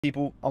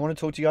People, I want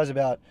to talk to you guys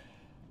about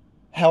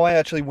how I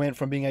actually went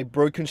from being a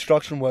broke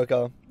construction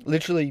worker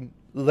literally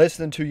less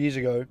than 2 years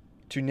ago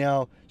to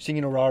now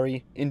singing a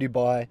rari in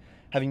Dubai,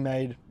 having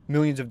made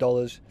millions of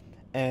dollars.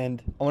 And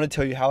I want to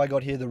tell you how I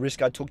got here, the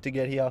risk I took to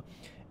get here,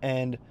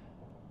 and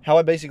how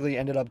I basically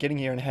ended up getting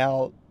here, and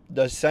how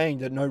the saying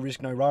that no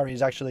risk, no rari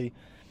is actually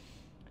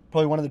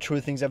probably one of the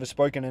truest things ever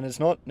spoken. And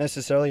it's not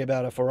necessarily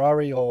about a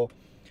Ferrari or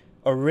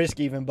a risk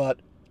even, but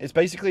it's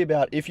basically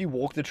about if you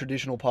walk the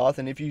traditional path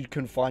and if you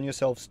confine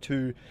yourselves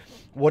to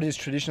what is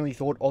traditionally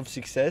thought of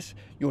success,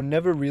 you're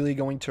never really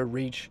going to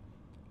reach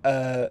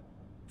a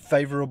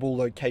favorable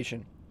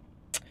location.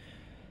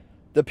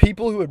 The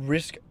people who are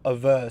risk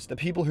averse, the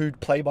people who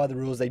play by the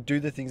rules, they do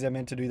the things they're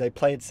meant to do, they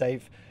play it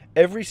safe.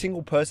 Every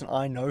single person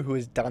I know who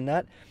has done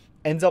that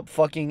ends up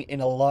fucking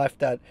in a life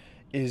that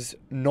is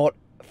not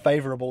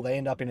favorable. They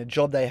end up in a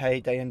job they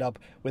hate, they end up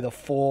with a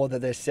 4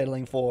 that they're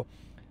settling for,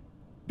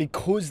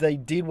 because they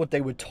did what they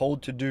were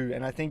told to do.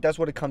 And I think that's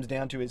what it comes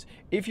down to, is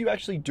if you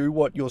actually do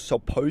what you're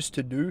supposed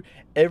to do,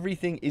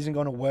 everything isn't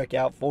going to work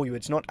out for you.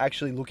 It's not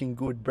actually looking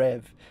good,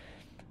 brev.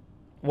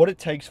 What it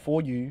takes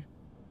for you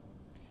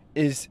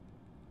is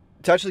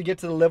to actually get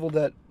to the level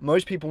that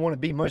most people want to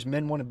be, most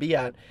men want to be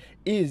at,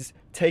 is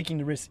taking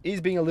the risk,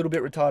 is being a little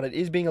bit retarded,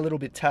 is being a little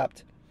bit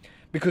tapped.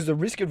 Because the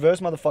risk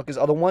adverse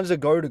motherfuckers are the ones that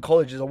go to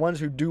college, are the ones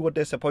who do what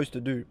they're supposed to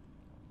do.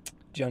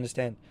 Do you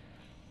understand?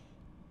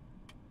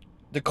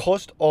 The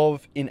cost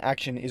of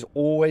inaction is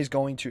always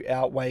going to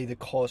outweigh the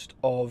cost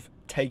of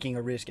taking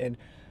a risk and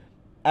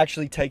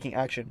actually taking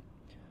action.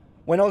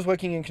 When I was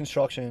working in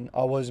construction,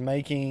 I was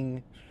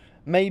making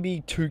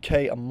maybe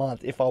 2K a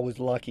month if I was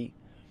lucky.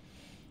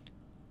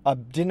 I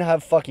didn't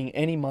have fucking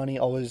any money.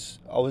 I was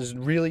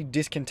really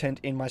discontent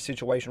in my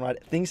situation, right?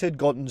 Things had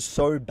gotten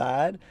so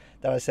bad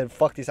that I said,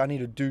 fuck this, I need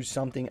to do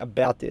something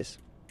about this.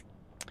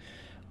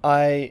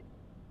 I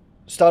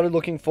started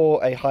looking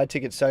for a high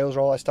ticket sales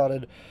role. I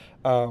started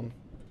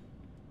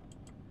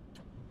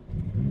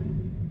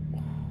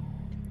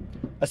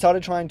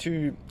trying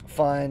to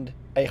find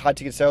a high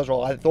ticket sales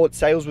role. I thought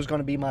sales was going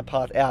to be my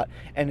path out,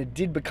 and it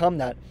did become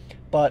that.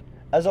 But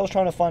as I was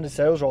trying to find a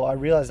sales role, I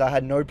realized I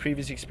had no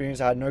previous experience,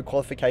 I had no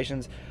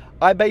qualifications.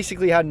 I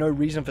basically had no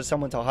reason for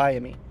someone to hire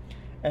me.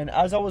 And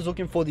as I was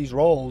looking for these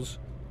roles,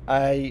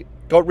 I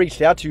got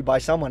reached out to by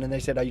someone, and they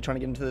said, are you trying to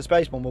get into the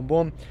space? Boom, boom,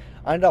 boom.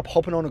 I ended up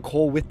hopping on a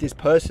call with this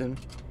person,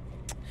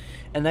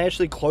 and they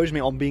actually closed me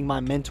on being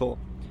my mentor.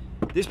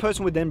 This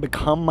person would then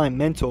become my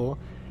mentor,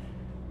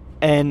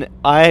 and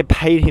I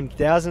paid him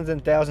thousands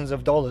and thousands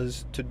of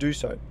dollars to do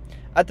so.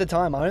 At the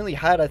time, I only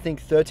had, I think,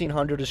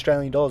 1,300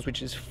 Australian dollars,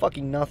 which is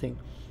fucking nothing.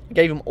 I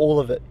gave him all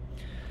of it.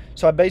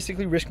 So I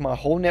basically risked my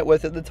whole net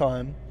worth at the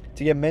time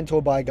to get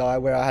mentored by a guy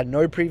where I had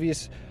no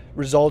previous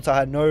results, I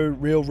had no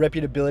real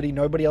reputability,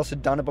 nobody else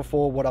had done it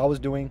before what I was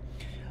doing.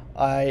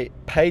 I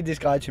paid this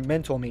guy to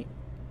mentor me.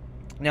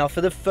 Now,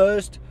 for the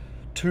first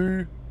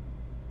 2-3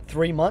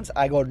 months,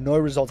 I got no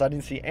results. I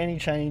didn't see any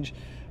change,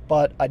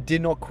 but I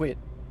did not quit.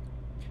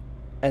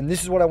 And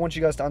this is what I want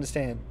you guys to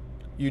understand.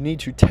 You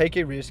need to take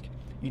a risk.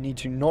 You need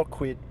to not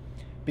quit,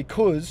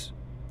 because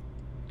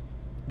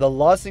the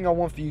last thing I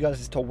want for you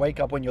guys is to wake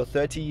up when you're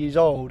 30 years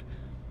old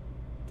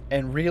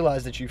and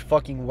realize that you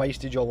fucking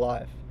wasted your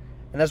life.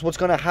 And that's what's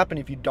going to happen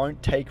if you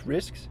don't take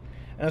risks.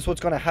 And that's what's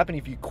going to happen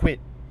if you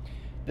quit.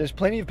 There's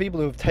plenty of people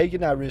who have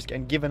taken that risk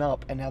and given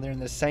up, and now they're in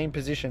the same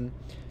position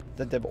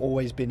that they've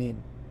always been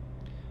in.